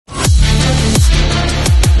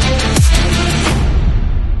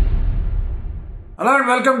Hello and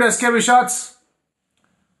welcome to SKB Shots.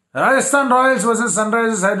 Rajasthan Royals versus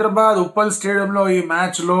Sunrisers Hyderabad Uppal Stadium lo ee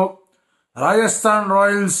match lo Rajasthan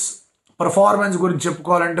Royals performance gurinchi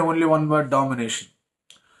cheppukovalante only one word: domination.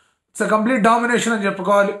 It's a complete domination అని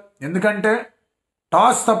చెప్పుకోవాలి. ఎందుకంటే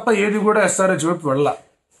toss తప్ప ఏది కూడా SRH వైపు వెళ్ళా.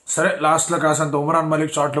 సరే లాస్ట్లో కాసంత ఉమరాన్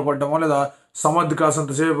మలిక్ షాట్లు కొట్టడమో లేదా సమద్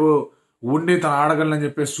కాసంతసేపు ఉండి తన ఆడగలని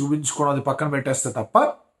చెప్పేసి చూపించుకోవడం అది పక్కన పెట్టేస్తే తప్ప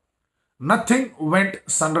నథింగ్ వెంట్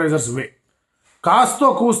సన్ రైజర్స్ వే. కాస్తో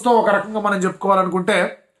కూస్తో ఒక రకంగా మనం చెప్పుకోవాలనుకుంటే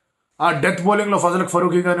ఆ డెత్ బౌలింగ్లో ఫజల్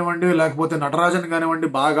ఫరూఖీ కానివ్వండి లేకపోతే నటరాజన్ కానివ్వండి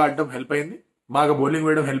బాగా ఆడడం హెల్ప్ అయింది, బాగా బౌలింగ్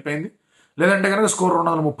వేయడం హెల్ప్ అయింది. లేదంటే కనుక స్కోర్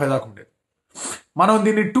 230 దాకా ఉండేది. మనం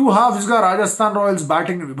దీన్ని 2 halvesగా Rajasthan Royals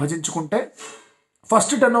బ్యాటింగ్ని విభజించుకుంటే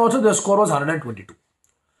first 10 overs there score was 122,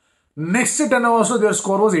 next 10 overs there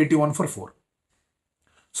score was 81 for 4.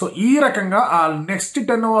 So ఈ రకంగా ఆ నెక్స్ట్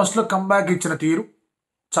 10 overs కంబ్యాక్ ఇచ్చిన తీరు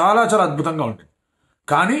చాలా చాలా అద్భుతంగా ఉంటుంది.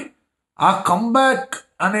 కానీ ఆ కంబ్యాక్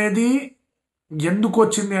అనేది ఎందుకు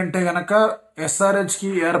వచ్చింది అంటే గనక SRHకి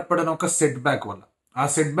ఏర్పడిన ఒక సెట్ బ్యాక్ వల్ల. ఆ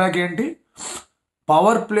సెట్ బ్యాక్ ఏంటి?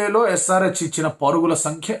 పవర్ ప్లేలో SRH ఇచ్చిన పరుగుల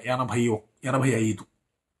సంఖ్య 85.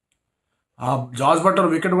 ఆ జాస్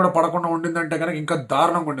బట్లర్ వికెట్ కూడా పడకుండా ఉండిందంటే కనుక ఇంకా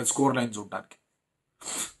దారుణంగా ఉండేది స్కోర్ లైన్ చూడడానికి.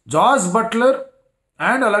 జాస్ బట్లర్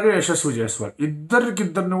అండ్ అలాగే యశస్వి జైస్వాల్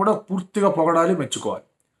ఇద్దరిని కూడా పూర్తిగా పొగడాలి, మెచ్చుకోవాలి.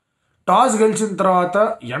 టాస్ గెలిచిన తర్వాత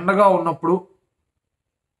ఎండగా ఉన్నప్పుడు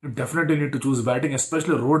definitely need to choose batting,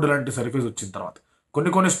 especially road లాంటి సర్ఫేస్ వచ్చిన తర్వాత.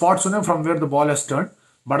 కొన్ని స్పాట్స్ ఉన్నాయి from where the ball Hess turn,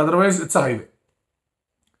 but otherwise it's a highway.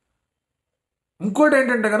 ఇంకోటి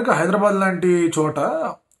ఏంటంటే కనుక హైదరాబాద్ లాంటి చోట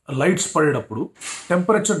లైట్స్ పడేటప్పుడు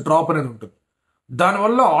టెంపరేచర్ డ్రాప్ అనేది ఉంటుంది.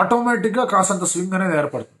 దానివల్ల ఆటోమేటిక్గా కాసంత స్వింగ్ అనేది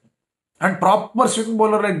ఏర్పడుతుంది. And proper swing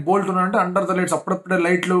bowler like bolt ఉన్నారంటే అండర్ ద లైట్స్ అప్పుడప్పుడే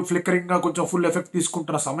లైట్లు ఫ్లిక్కరింగ్గా కొంచెం ఫుల్ ఎఫెక్ట్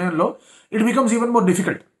తీసుకుంటున్న సమయంలో it becomes even more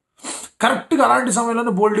difficult. కరెక్ట్గా అలాంటి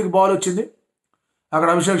సమయంలోనే బోల్ట్కి బాల్ వచ్చింది, అక్కడ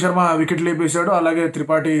అభిషేక్ శర్మ వికెట్ లేపేశాడు. అలాగే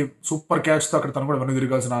త్రిపాఠి సూపర్ క్యాచ్తో అక్కడ తను కూడా వెను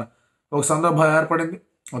తిరగాల్సిన ఒక సందర్భం ఏర్పడింది.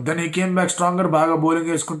 దెన్ ఈ కేమ్ బ్యాక్ స్ట్రాంగర్, బాగా బౌలింగ్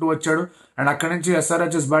వేసుకుంటూ వచ్చాడు. అండ్ అక్కడి నుంచి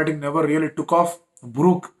SRH's batting never really took off.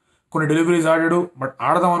 Brooke కొన్ని డెలివరీస్ ఆడాడు, బట్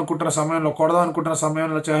ఆడదాం అనుకుంటున్న సమయంలో, కొడదాం అనుకుంటున్న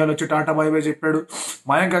సమయంలో చహల్ వచ్చి టాటా బై బై చెప్పాడు.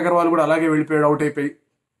 మయాంక్ అగర్వాల్ కూడా అలాగే వెళ్ళిపోయాడు, అవుట్ అయిపోయి.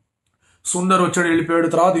 సుందర్ వచ్చాడు, వెళ్ళిపోయాడు.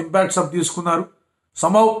 తర్వాత ఇంపాక్ట్ సబ్ తీసుకున్నారు.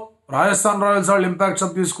 సమౌ రాజస్థాన్ రాయల్స్ వాళ్ళు ఇంపాక్ట్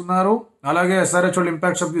సబ్ తీసుకున్నారు, అలాగే SRH వాళ్ళు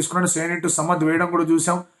ఇంపాక్ట్ సబ్ తీసుకున్నారు. సేన్ ఇంటూ సమద్ వేయడం కూడా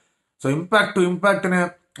చూసాం. సో ఇంపాక్ట్ టు ఇంపాక్ట్ అనే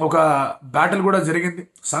ఒక బ్యాటిల్ కూడా జరిగింది.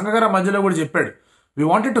 సంగగార మధ్యలో కూడా చెప్పాడు, we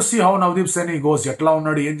wanted to see how Navdeep Saini goes, ఎట్లా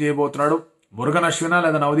ఉన్నాడు, ఏం చేయబోతున్నాడు, మురుగన్ అశ్వినా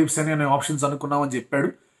లేదా నవదీప్ సైని అనే ఆప్షన్స్ అనుకున్నామని చెప్పాడు.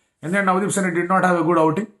 ఎందుకంటే Navdeep Saini did not have a good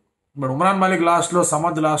outing, but Umran Malik లాస్ట్లో,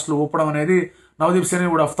 సమద్ లాస్ట్లో ఊపడం అనేది Navdeep Saini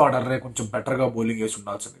would have thought అరే కొంచెం బెటర్గా బౌలింగ్ వేసి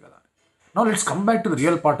ఉండాల్సింది కదా. Now let's come back to the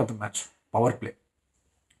real part of the match, power play.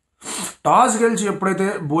 Toss గెలిచి ఎప్పుడైతే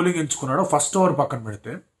బౌలింగ్ ఎంచుకున్నాడో ఫస్ట్ ఓవర్ పక్కన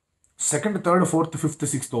పెడితే second, third, fourth, fifth,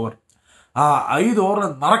 sixth over ఆ 5 ఓవర్ల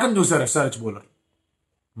నరకం చూశారు SRH బౌలర్.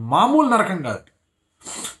 మామూలు నరకం కాదు.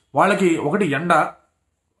 వాళ్ళకి ఒకటి ఎండ,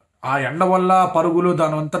 ఆ ఎండ వల్ల పరుగులు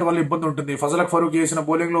దాని అంతటి వల్ల ఇబ్బంది ఉంటుంది. ఫజల్ ఫరూక్ చేసిన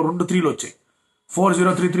బౌలింగ్లో 2 3లు వచ్చాయి.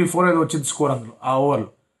 4-0, 3-3-4 ఏదో వచ్చింది స్కోర్ అందులో ఆ ఓవర్లో.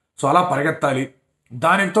 సో అలా పరిగెత్తాలి,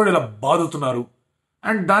 దానికి తోడు ఇలా బాదుతున్నారు.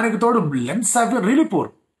 అండ్ దానికి తోడు lens have been really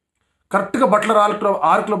poor. కరెక్ట్గా బట్లర్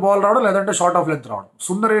ఆర్క్లో బాల్ రావడం, లేదంటే షార్ట్ ఆఫ్ లెంత్ రావడం.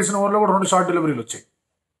 సుందర్ వేసిన ఓవర్లో కూడా 2 షార్ట్ డెలివరీలు వచ్చాయి.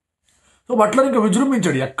 సో బట్లర్ ఇంకా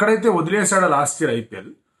విజృంభించాడు. ఎక్కడైతే వదిలేశాడో లాస్ట్ ఇయర్ IPL,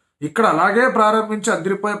 ఇక్కడ అలాగే ప్రారంభించి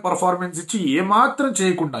అదిరిపోయే పర్ఫార్మెన్స్ ఇచ్చి ఏమాత్రం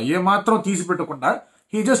చేయకుండా, ఏమాత్రం తీసి పెట్టకుండా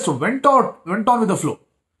he just went on with the flow.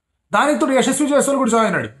 దానితో యశస్వి జైస్వాల్ కూడా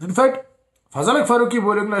జాయిన్ అయ్యాడు. ఇన్ఫాక్ట్ ఫజల్ ఫరూఖీ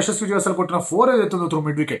బౌలింగ్లో యశస్వి జైస్వాల్ కొట్టిన 4 ఏదైతుందో త్రూ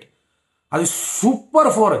మిడ్ వికెట్, అది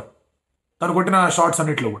సూపర్ 4 తను కొట్టిన షాట్స్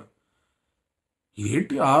అన్నింటిలో కూడా.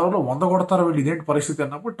 ఇదేంటి 6 ఓవర్లో 100 కొడతారు వీళ్ళు, ఇదేంటి పరిస్థితి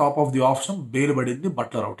అన్నప్పుడు top of the option bail పడింది,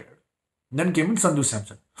 బట్లర్ అవుట్ అయ్యాడు. దానికి ఏమిటి సంజు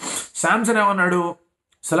శాంసన్ ఏమన్నాడు,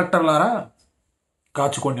 సెలెక్టర్లారా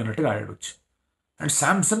కాచుకోండి అన్నట్టుగా ఆడాడు వచ్చి. And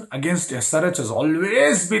Samson against SRH Hess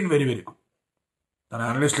always been very very good. తన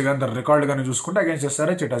అనలిస్ట్ కానీ తన రికార్డు కానీ చూసుకుంటే against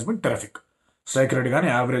SRH it has been terrific. Strike rate కానీ,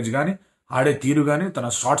 యావరేజ్ కానీ, ఆడే తీరు కానీ, తన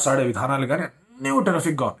షాట్స్ ఆడే విధానాలు కానీ అన్నీ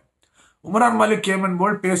టెరఫిక్గా ఉన్నాయి. Umran Malik came and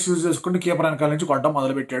bold face use చేసుకుంటే కీపర్ వెనకాల నుంచి కొట్టడం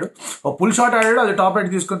మొదలుపెట్టాడు. ఒక పుల్ షాట్ ఆడాడు, అది టాప్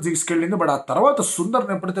ఎయిట్ తీసుకొని 6కి వెళ్ళింది. బట్ ఆ తర్వాత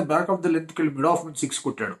సుందర్ని ఎప్పుడైతే బ్యాక్ ఆఫ్ ద లెంత్కి వెళ్ళి మిడ్ ఆఫ్ నుంచి 6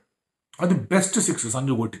 కొట్టాడు, అది బెస్ట్ 6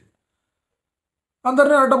 సంజు కొట్టింది.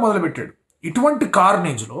 అందరినీ ఆడటం మొదలుపెట్టాడు. ఇటువంటి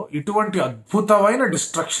కార్నేజ్లో, ఇటువంటి అద్భుతమైన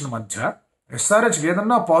డిస్ట్రక్షన్ మధ్య SRH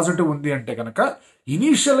ఏదన్నా పాజిటివ్ ఉంది అంటే కనుక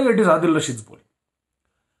ఇనీషియల్గా it is Adil Rashid bowling.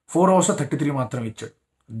 4 overs 33 మాత్రం ఇచ్చాడు.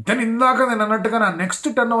 దెన్ ఇందాక నేను అన్నట్టుగా నా నెక్స్ట్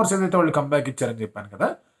 10 overs ఏదైతే వాళ్ళు కంబ్యాక్ ఇచ్చారని చెప్పాను కదా,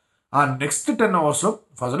 ఆ నెక్స్ట్ 10 overs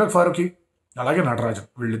ఫజల్ ఫరూఖీ అలాగే నటరాజన్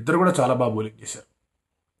వీళ్ళిద్దరు కూడా చాలా బాగా బౌలింగ్ చేశారు.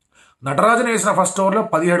 నటరాజన్ వేసిన ఫస్ట్ ఓవర్లో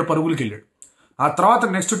 17 పరుగులకి వెళ్ళాడు. ఆ తర్వాత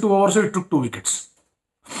next 2 overs it took 2 wickets.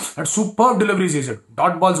 And super deliveries చేశాడు.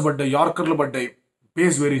 డాట్ బాల్స్ పడ్డాయి, యార్కర్లు పడ్డాయి.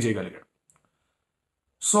 పేస్ వేరీ చేయగలిగాడు.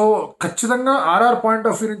 సో ఖచ్చితంగా ఆర్ఆర్ పాయింట్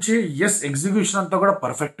ఆఫ్ వ్యూ నుంచి ఎస్ ఎగ్జిక్యూషన్ అంతా కూడా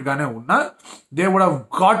పర్ఫెక్ట్గానే ఉన్నా దే వుడ్ హావ్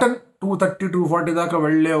గాటన్ 230, 240 దాకా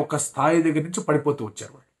వెళ్ళే ఒక స్థాయి దగ్గర నుంచి పడిపోతూ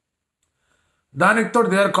వచ్చారు వాళ్ళు. దానికి తోడు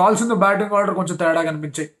they are calls in the batting order కొంచెం తేడా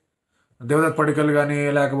కనిపించాయి. దేవదత్ పడికల్ కానీ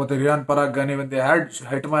లేకపోతే రియాన్ పరాగ్ కానీ దే హ్యాడ్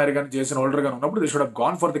హెట్మైర్ కానీ చేసిన హోల్డర్ కానీ ఉన్నప్పుడు they should have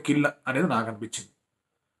gone for the kill అనేది నాకు అనిపించింది.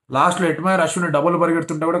 లాస్ట్లో హెట్మైర్ అశ్విన్ డబుల్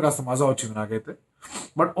పరిగెడుతుంటే కూడా కాస్త మజా వచ్చింది నాకైతే.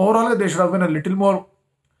 బట్ ఓవరాల్గా they should have been little more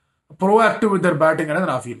proactive with their batting అనేది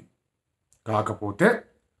నా ఫీలింగ్. కాకపోతే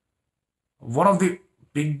one of the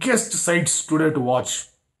biggest sites today to watch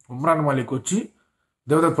Umran Malik వచ్చి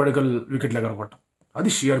దేవదత్ పడికల్ వికెట్లు ఎగరగొట్టం. అది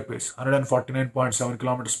షియర్ పేస్ 149.7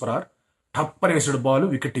 km/h. టప్పని వేసాడు బాల్,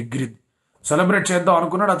 వికెట్ ఎగిరింది. సెలబ్రేట్ చేద్దాం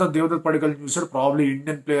అనుకున్నాడు, అతను దేవదత్ పడికల్ చూసాడు, ప్రాబ్లీ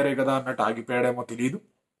ఇండియన్ ప్లేయరే కదా అన్నట్టు ఆగిపోయాడేమో తెలియదు.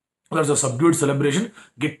 That's subdued celebration.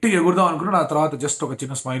 గట్టిగా ఎగురుదాం అనుకున్నాడు, ఆ తర్వాత జస్ట్ ఒక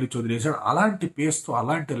చిన్న స్మైల్ ఇచ్చి వదిలేశాడు. అలాంటి పేస్తో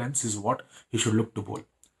అలాంటి lens is what he should look to bowl.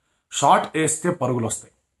 Short వేస్తే పరుగులు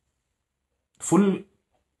వస్తాయి, ఫుల్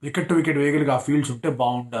వికెట్ టు వికెట్ వేగలిగా ఆ ఫీల్డ్స్ ఉంటే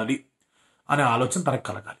బాగుండాలి అనే ఆలోచన తనకు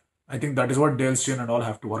కలగాలి. I think that is what Dale stain and all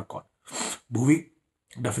have to work on. Bhuvi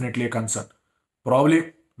definitely A concern. Probably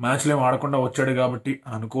మ్యాచ్లో ఏం ఆడకుండా వచ్చాడు కాబట్టి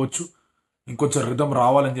అని అనుకోవచ్చు, ఇంకొంచెం రిథమ్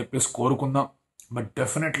రావాలని చెప్పేసి కోరుకుందాం. But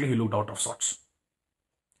definitely he looked out of sorts.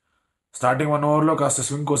 Starting 1 ఓవర్లో కాస్త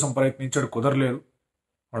స్వింగ్ కోసం ప్రయత్నించాడు, కుదరలేదు.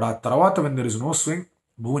 బట్ ఆ తర్వాత when there is no swing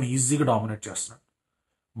Bhuvan ఈజీగా డామినేట్ చేస్తున్నాడు.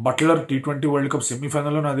 బట్లర్ T20 వరల్డ్ కప్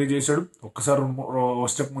సెమీఫైనల్లో అదే చేశాడు. ఒక్కసారి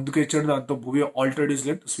స్టెప్ ముందుకు ఇచ్చాడు, దాంతో భువి ఆల్టర్డ్ ఇస్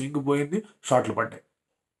లెంత్, స్వింగ్ పోయింది, షాట్లు పడ్డాయి.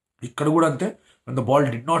 ఇక్కడ కూడా అంతే, when the ball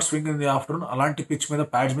did not swing in the afternoon, అలాంటి పిచ్ మీద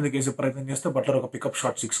ప్యాడ్స్ మీద వేసే ప్రయత్నం చేస్తే బట్లర్ ఒక పికప్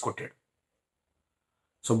షాట్ 6 కొట్టాడు.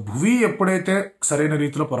 సో భువి ఎప్పుడైతే సరైన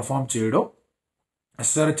రీతిలో పర్ఫామ్ చేయడో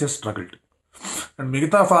SRH స్ట్రగుల్డ్. అండ్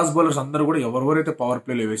మిగతా ఫాస్ట్ బౌలర్స్ అందరూ కూడా ఎవరెవరైతే పవర్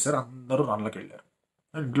ప్లేలో వేశారో అందరూ రన్లకు వెళ్ళారు,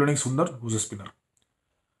 ఇంక్లూడింగ్ సుందర్ హూజ్ ఎ స్పిన్నర్.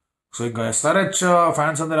 సో ఇంకా SRH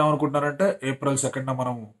ఫ్యాన్స్ అందరూ ఏమనుకుంటున్నారంటే April 2nd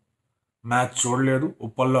మనం మ్యాచ్ చూడలేదు,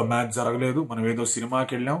 ఉప్పల్లో మ్యాచ్ జరగలేదు, మనం ఏదో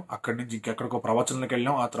సినిమాకి వెళ్ళాం, అక్కడి నుంచి ఇంకెక్కడికో ప్రవచనలకు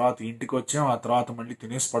వెళ్ళాం, ఆ తర్వాత ఇంటికి వచ్చాం, ఆ తర్వాత మళ్ళీ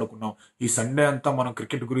తినేసి పడుకున్నాం, ఈ సండే అంతా మనం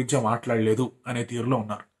క్రికెట్ గురించే మాట్లాడలేదు అనే తీరులో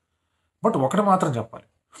ఉన్నారు. బట్ ఒకటి మాత్రం చెప్పాలి,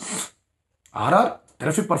 ఆర్ఆర్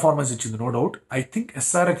టెరిఫిక్ పర్ఫార్మెన్స్ ఇచ్చింది, no doubt. I think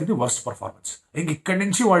SRH ఇది వర్స్ట్ పర్ఫార్మెన్స్. ఇంక ఇక్కడి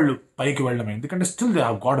నుంచి వాళ్ళు పైకి వెళ్ళడమే, ఎందుకంటే still they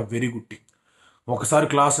have got a very good team. ఒకసారి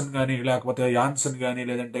క్లాసన్ కానీ లేకపోతే యాన్సన్ కానీ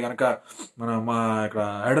లేదంటే కనుక మా ఇక్కడ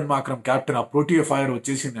ఐడన్ మాక్రమ్ క్యాప్టెన్ ఆ proteo fire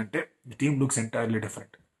వచ్చేసిందంటే the team looks entirely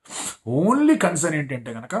different. Only concern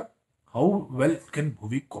ఏంటంటే కనుక how well can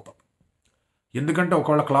Bhuvi cope up. ఎందుకంటే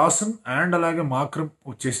ఒకవేళ క్లాసన్ అండ్ అలాగే మాక్రమ్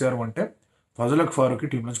వచ్చేసారు అంటే ఫజలక్ ఫారూక్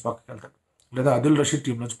టీం నుంచి పక్కకి వెళ్తాడు, లేదా అదిల్ రషీద్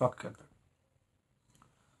టీం నుంచి పక్కకి వెళ్తాడు.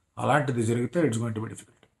 అలాంటిది జరిగితే it's going to be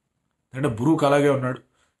difficult. ఎందుకంటే బ్రూక్ అలాగే ఉన్నాడు,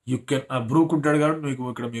 యూ కెన్ బ్రూక్ ఉంటాడు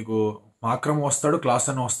కాబట్టి మీకు మాక్రమ్ వస్తాడు,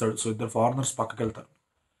 క్లాసన్ వస్తాడు, సో ఇద్దరు ఫారినర్స్ పక్కకి వెళ్తారు.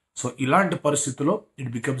 సో ఇలాంటి పరిస్థితుల్లో it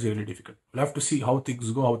becomes really difficult. You have to see how things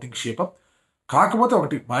go, how things shape up. కాకపోతే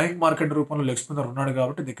ఒకటి, మయాంక్ మార్కెట్ రూపంలో లెగ్ స్పిన్నర్ ఉన్నాడు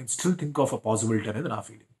కాబట్టి they can still think of a possibility అనేది నా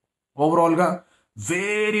ఫీలింగ్. ఓవరాల్గా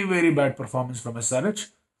very very bad performance from SRH.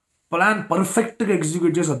 Plan పర్ఫెక్ట్గా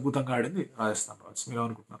execute చేసి అద్భుతంగా ఆడింది రాజస్థాన్ రాయల్స్. మీరు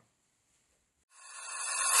అనుకుంటున్నారు?